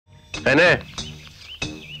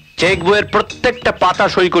Check বইয়ের প্রত্যেকটা পাতা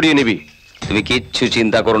সই করিয়ে নিবি। তুমি কিচ্ছু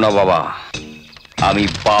চিন্তা করো না বাবা, আমি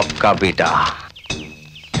বাপ কা বেটা।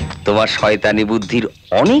 তোমার শয়তানি বুদ্ধির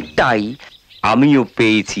অনেকটাই আমিও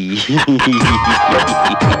পেয়েছি।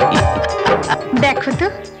 দেখো তো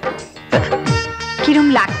কিরম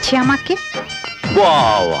লাগছে আমাকে।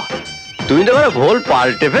 বাবা, তুমি তো ভোল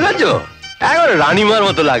পাল্টে ফেলেছো, একবারে রানীমার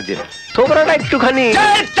মতো লাগছে। থোবরাটা একটুখানি।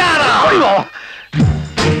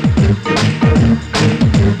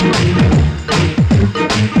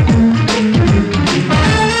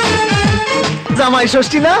 জামাই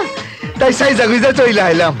ষষ্ঠী না, তাই সাইজা গুইজা চইলা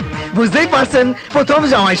আইলাম। বুঝতেই পারছেন প্রথম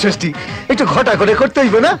জামাই ষষ্ঠী, একটু ঘটা করে করতে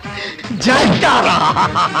হইব না? যাই তারা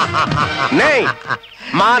নেই,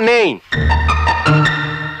 মা নেই।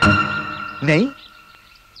 নেই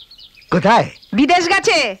কোথায়? বিদেশ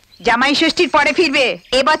গেছে, জামাই ষষ্ঠীর পরে ফিরবে।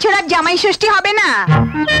 এবছর আর জামাই ষষ্ঠী হবে না।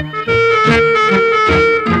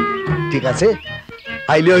 ঠিক আছে,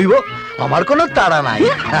 আইলে হইব, আমার কোনো তাড়া নাই।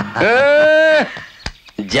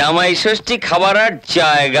 জামাই ষষ্ঠী খাবার আর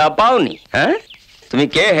জায়গা পাওনি? হ্যাঁ, তুমি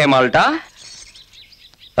কে হে মালটা?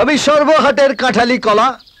 আমি সর্বহাটের কাঁঠালি কলা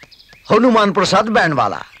হনুমান প্রসাদ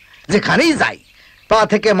ব্যান্ডওয়ালা। যেখানেই যাই পা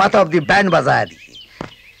থেকে মাথা অব্দি ব্যান্ড বাজায় দিই।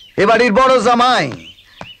 এবাড়ির বড় জামাই।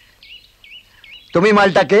 তুমি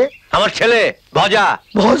মালটাকে? আমার ছেলে ভজা।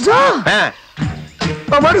 ভজা? হ্যাঁ,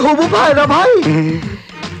 আমার হবু ভাইরা ভাই।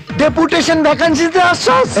 ডেপুটেশন ভ্যাকান্সিতে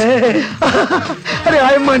আসছস? আরে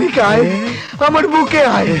আয় মানিক আয়, আমার বুকে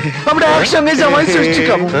আয়, আমরা একসঙ্গে জামাই ষষ্ঠী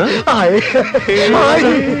খাবো। আয় আয়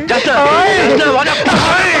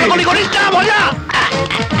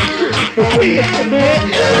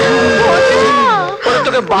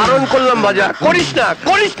তোকে বারণ করলাম ভজা, করিস না,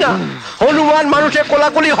 করিস না। হনুমান মানুষের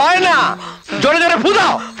কোলাকুলি হয় না, জোরে জোরে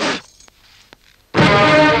ফুদাও।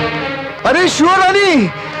 আরে শুয়ারানি,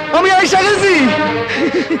 আমি আইসা গেছি।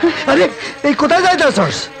 আরে এই কোথায়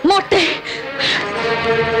যাইতেছস? মরতে।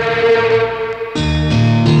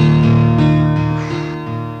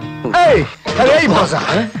 এই আরে এই ভজা,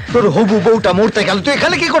 তোর হবু বউটা মরতে গেল, তুই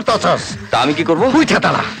এখানে কি করতেছস? তা আমি কি করবো? তুই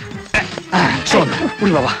ঠেতালা। শোন,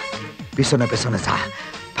 উরি বাবা, পিছনে পেছনে যা,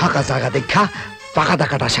 ফাঁকা জায়গা দেখা পাকা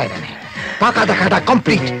দাকাটা সাইরা নে। পাকা দাকাটা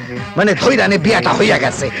কমপ্লিট, মানে ধৈরানে বিয়াটা হইয়া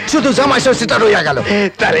গেছে, শুধু জামাই ষষ্ঠীটা রইয়া গেল।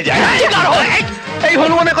 তাহলে যাই। এই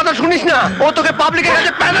হনুমানের কথা শুনিস না, ও তোকে পাবলিকের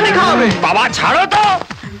কাছে প্যানানি খাওয়াবে। বাবা ছাড়ো তো।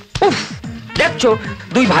 উফ, দেখছো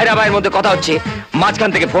দুই ভাইরা ভাইয়ের মধ্যে কথা হচ্ছে, মাঝখান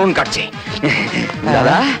থেকে ফোন কাটছে।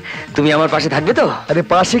 দাদা, তুমি আমার পাশে থাকবে তো? আরে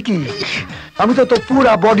পাশে কি, আমি তো তোর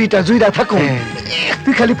পুরা বডিটা জুইরা থাকুন।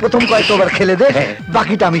 তুই খালি প্রথম কয়েকবার খেলে দে,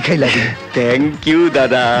 বাকিটা আমি খেলা দিই। থ্যাংক ইউ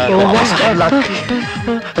দাদা।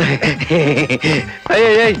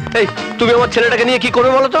 এই তুমি আমার ছেলেটাকে নিয়ে কি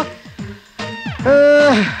করবে বলো তো?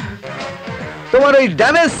 তোমার ওই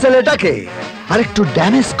ড্যামেজ ছেলেটাকে আরেকটু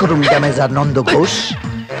ড্যামেজ করুন, ড্যামেজ আর নন্দ ঘোষ।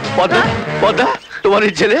 পদ্মা, পদ্মা, তোমার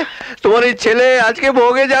এই ছেলে আজকে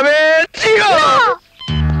ভোগে যাবে।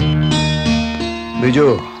 বিজু,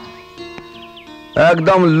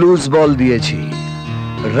 একদম লুজ বল দিয়েছি,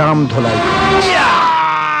 রাম ধোলাই।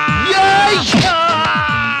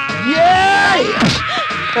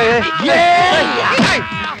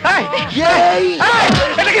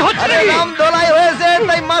 রাম ধোলাই হয়েছে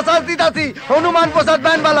তাই মাসাজ দিতাছি, হনুমান প্রসাদ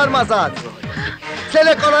ব্যান্ডওয়ালার মাসাজ।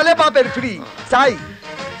 ছেলে করালে বাপের ফ্রি চাই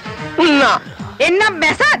না। এর নাম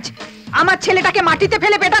মেসাজ? আমার ছেলেটাকে মাটিতে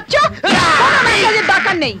ফেলে পেটাচ্ছ? কোনো মেসাজের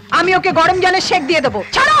দরকার নেই, আমি ওকে গরম জলে শেক দিয়ে দেবো।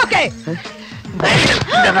 ছাড়ো ওকে।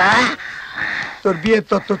 তোর বিয়ের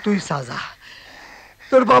তত্ত্ব তুই সাজা,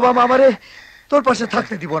 তোর বাবা মামারে তোর পাশে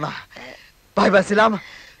থাকতে দিব না। ভাইবাছিলাম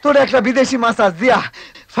তোর একটা বিদেশি মাসাজ দিয়া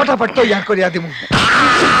ফটাফট তৈয়ার করিয়া দিব।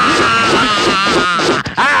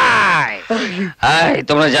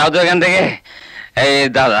 তোমরা যাও তো এখান থেকে। এই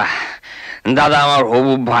দাদা, দাদা আমার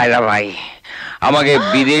হবু ভাইরা ভাই আমাকে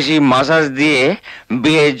বিদেশি মাসাজ দিয়ে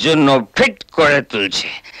বিয়ের জন্য ফিট করে তুলছে।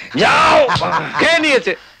 যাও। খেয়ে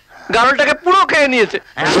নিয়েছে, গারলটাকে পুরো খেয়ে নিয়েছে।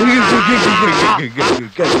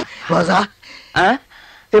 রাজা, হ্যাঁ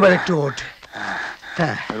এবার একটু ওঠ।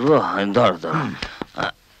 ধর ধর।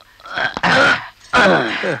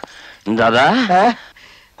 দাদা,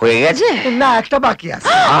 হয়ে গেছে? না, একটা বাকি আছে।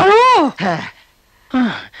 আরো? হ্যাঁ,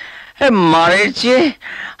 মারের চেয়ে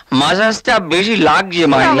মাসাজটা বেশি লাগছে।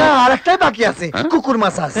 না, আর একটাই বাকি আছে, কুকুর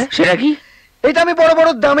মাসাজ। সেটা কি? এটা আমি বড় বড়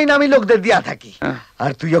দামি নামি লোকদের দিয়া থাকি।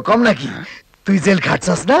 আর তুইও কম নাকি, তুই জেল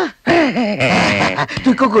খাটছস না?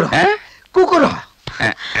 তুই কুকুর, কুকুর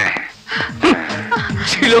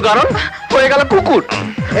ছিল কারণ হয়ে গেল কুকুর।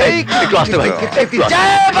 এই একটু আসতে ভাই।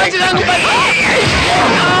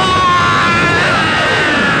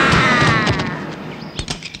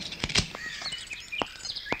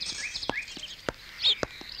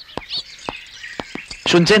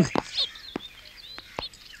 শুনছেন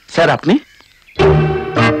স্যার আপনি?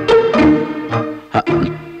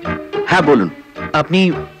 হ্যাঁ বলুন। আপনি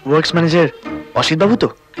ওয়ার্কস ম্যানেজার অসিত বাবু তো?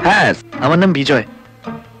 হ্যাঁ আমার নাম বিজয়।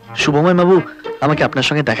 শুভময় বাবু আমাকে আপনার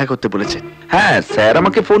সঙ্গে দেখা করতে বলেছে। হ্যাঁ স্যার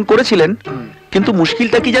আমাকে ফোন করেছিলেন, কিন্তু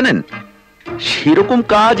মুশকিলটা কি জানেন, সেরকম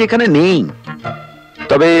কাজ এখানে নেই।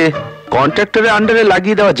 তবে কন্ট্রাক্টরের আন্ডারে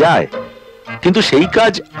লাগিয়ে দেওয়া যায়, কিন্তু সেই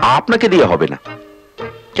কাজ আপনাকে দিয়ে হবে না।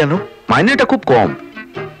 কেন? মাইনেটা খুব কম,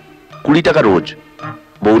 20 টাকা রোজ।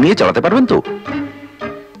 বউ নিয়ে চালাতে পারবেন তো?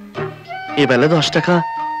 এ বেলা 10 টাকা,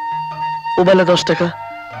 ও বেলা 10 টাকা,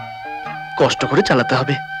 কষ্ট করে চালাতে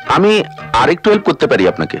হবে। আমি আরেকটু হেল্প করতে পারি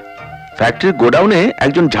আপনাকে। ফ্যাক্টরির গোডাউনে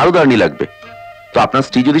একজন ঝাড়ুদারনি লাগবে, তো আপনার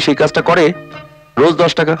স্ত্রী যদি সেই কাজটা করে, রোজ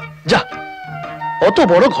 10 টাকা। যা, অত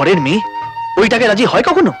বড় ঘরের মেয়ে ওই টাকা রাজি হয়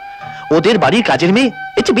কখনো? ওদের বাড়ির কাজের মেয়ে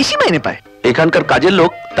এর চেয়ে বেশি মাইনে পায়। এখানকার কাজের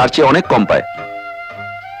লোক তার চেয়ে অনেক কম পায়।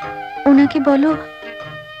 ওনাকে বলো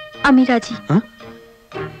আমি রাজি।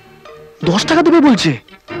 10 টাকা দেবে বলছে?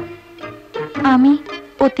 আমি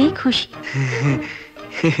ওতেই খুশি।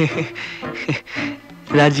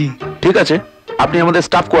 রাজি। ঠিক আছে, আপনি আমাদের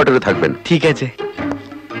স্টাফ কোয়ার্টারে থাকবেন। ঠিক আছে।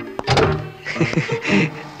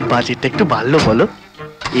 বাজেটটা একটু বাড়লো বলো?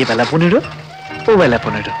 এ বেলা 15, ও বেলা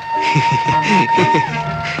 15।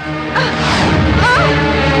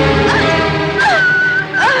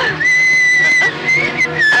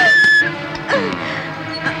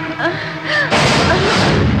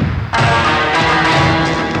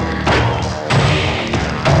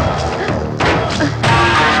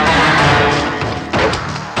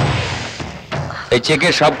 এই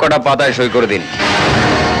চেকের সব কটা পাতায় সই করে দিন।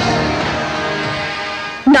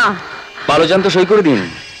 না, ভালো জান তো সই করে দিন,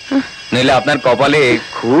 নইলে আপনার কপালে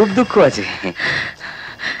খুব দুঃখ আছে।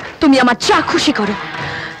 তুমি আমার যা খুশি করো,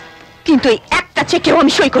 কিন্তু এই একটা চেকেও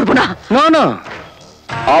আমি সই করব না। না না,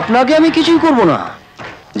 আপনাকে আমি কিছুই করব না।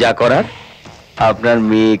 যা করার আপনার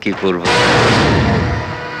মেয়েকে করব।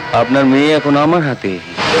 আপনার মেয়ে এখন আমার হাতে।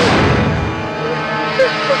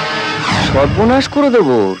 সর্বনাশ করে দেব।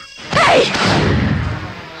 এই,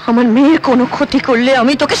 আমার মেয়ের কোনো ক্ষতি করলে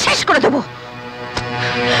আমি তোকে শেষ করে দেব।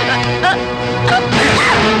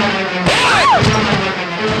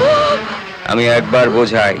 আমি একবার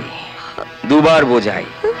বোঝাই, দুবার বোঝাই,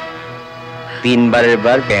 3 বারের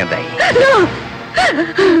বার বেঁধাই।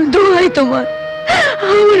 দোহাই তোমার,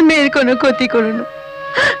 আমার মেয়ের কোনো ক্ষতি করো না।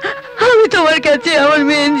 আমি তোমার কাছে আমার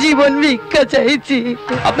মেয়ের জীবন ভিক্ষা চাইছি।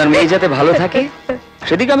 আপনার মেয়ে যাতে ভালো থাকে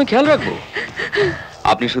সেদিকে আমি খেয়াল রাখবো।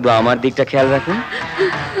 আপনি শুধু আমার দিকটা খেয়াল রাখুন।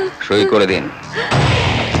 সই করে দিন।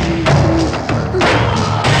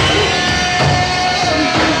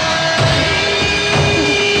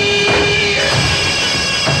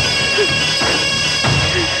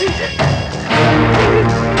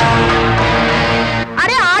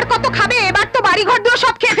 আরে আর কত খাবে? এবার তো বাড়ি ঘর দিয়ে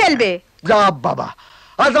সব খেয়ে ফেলবে। যা বাবা,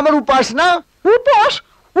 আজ আমার উপাস না। উপোস?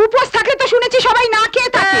 উপোস থাকলে তো শুনেছি সবাই না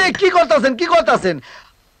খেয়ে থাকে। কি করতেছেন, কি করতেছেন?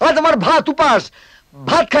 আজ আমার ভাত উপাস,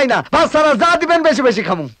 ভাত খাই না। ভাত ছাড়া যা দিবেন বেশি বেশি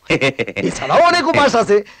খামু। এছাড়াও অনেক উপাস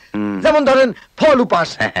আছে, যেমন ধরেন ফল উপাস,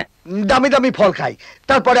 দামি দামি ফল খাই।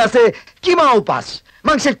 তারপরে আছে কিমা উপাস,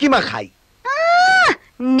 মাংসের কিমা খাই।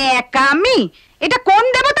 নেকামি! এটা কোন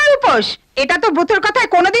দেবতার উপোস? এটা তো ব্রতের কথায়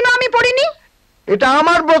কোনোদিনও আমি পড়িনি। এটা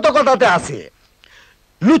আমার ব্রত কথাতে আছে।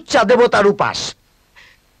 লুচ্চা দেবতার উপাস,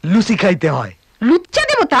 লুচি খাইতে হয়। লুচ্চা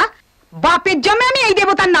দেবতা? বাপের জন্মে আমি এই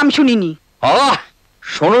দেবতার নাম শুনিনি।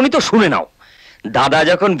 শোনোনি তো শুনে নাও। দাদা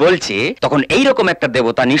যখন বলছে তখন এইরকম একটা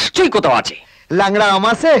দেবতা নিশ্চয়ই কোথাও আছে। লাংড়া আম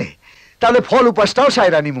আছে, তাহলে ফল উপাসটাও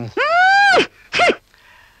সাইরা নিমু।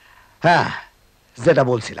 হ্যাঁ, যেটা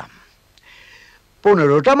বলছিলাম,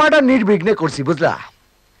 15টা মার্ডার নির্বিঘ্নে করছি, বুঝলা?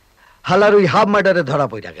 হালার ওই হাফ মার্ডারে ধরা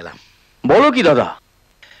পড়া গেলাম। বলো কি দাদা,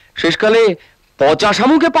 শেষকালে পচা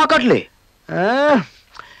শামুকে পা কাটলে?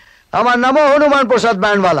 আমার নামও হনুমান প্রসাদ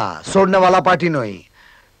ব্যান্ডওয়ালা, সোডনেওয়ালা পার্টি নই।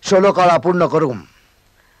 16 কলা পূর্ণ করুম।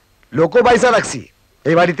 লোকও বাইসা রাখছি,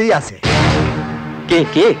 এই বাড়িতেই আছে। কে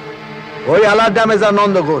কে? ওই আলার ড্যামেজ আর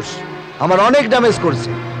নন্দ ঘোষ আমার অনেক ড্যামেজ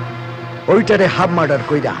করছে। ওইটারে হাফ মার্ডার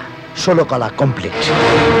কইরা 16 কলা কমপ্লিট।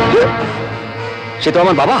 সে তো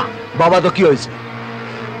আমার বাবা। বাবা তো কি হয়েছে?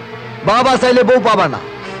 বাবা চাইলে বউ পাবা না,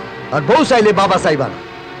 আর বউ চাইলে বাবা চাইবা না।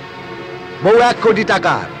 বউ 1 কোটি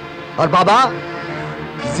টাকার, আর বাবা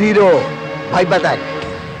 0। ভাইবা দেখ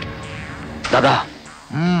দাদা,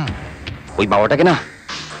 ওই বাবাটাকে না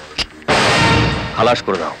খালাস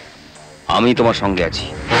করে দাও। আমি তোমার সঙ্গে আছি।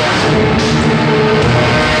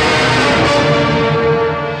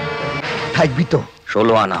 থাকবি তো?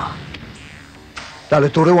 16 আনা। তাহলে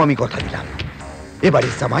তোরেও আমি কথা দিলাম, এবারে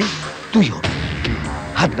জামাই তুই হবি।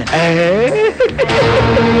 হাত বেন।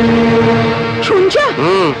 শুনছ?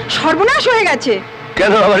 সর্বনাশ হয়ে গেছে।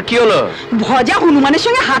 কেন আবার কি হলো? ভজা হনুমানের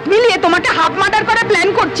সঙ্গে হাত মিলিয়ে তোমাকে হাফ মার্ডার করার প্ল্যান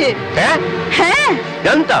করছে। হ্যাঁ হ্যাঁ,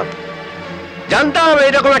 জানতাম জানতাম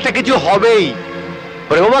এরকম একটা কিছু হবেই।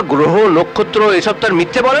 ওরে বাবা, গ্রহ নক্ষত্র এসব তার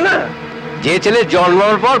মিথ্যে বলে না। যে ছেলে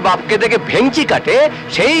জন্মানোর পর বাপকে দেখে ভেঙচি কাটে,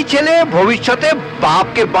 সেই ছেলে ভবিষ্যতে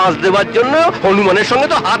বাপকে বাঁচ দেওয়ার জন্য হনুমানের সঙ্গে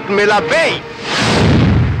তো হাত মেলাবেই।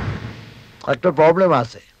 একটা প্রবলেম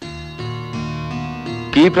আছে।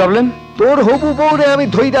 কি প্রবলেম? তোর হবু বউরে আমি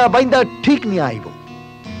ধইরা বাইন্দা ঠিক নিয়ে আইব।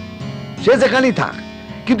 সে যেখানেই থাক,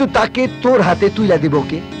 কিন্তু তাকে তোর হাতে তুইলা দিব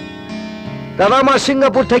কে? দাদা আমার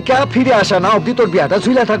সিঙ্গাপুর থেকে ফিরে আসা না অব্দি তোর বিয়াটা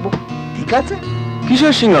ঝুইলা থাকবো, ঠিক আছে?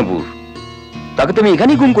 কিসের সিঙ্গাপুর? তাকে তো আমি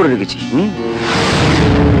এখানেই গুম করে রেখেছি।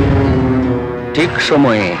 ঠিক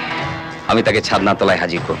সময়ে আমি তাকে ছাদনা তলায়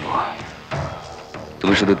হাজির করব।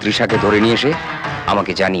 তুমি শুধু তৃষাকে ধরে নিয়ে এসে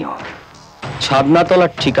আমাকে জানিও। ছাদনা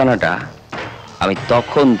তলার ঠিকানাটা আমি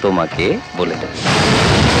তখন তোমাকে বলে দেব।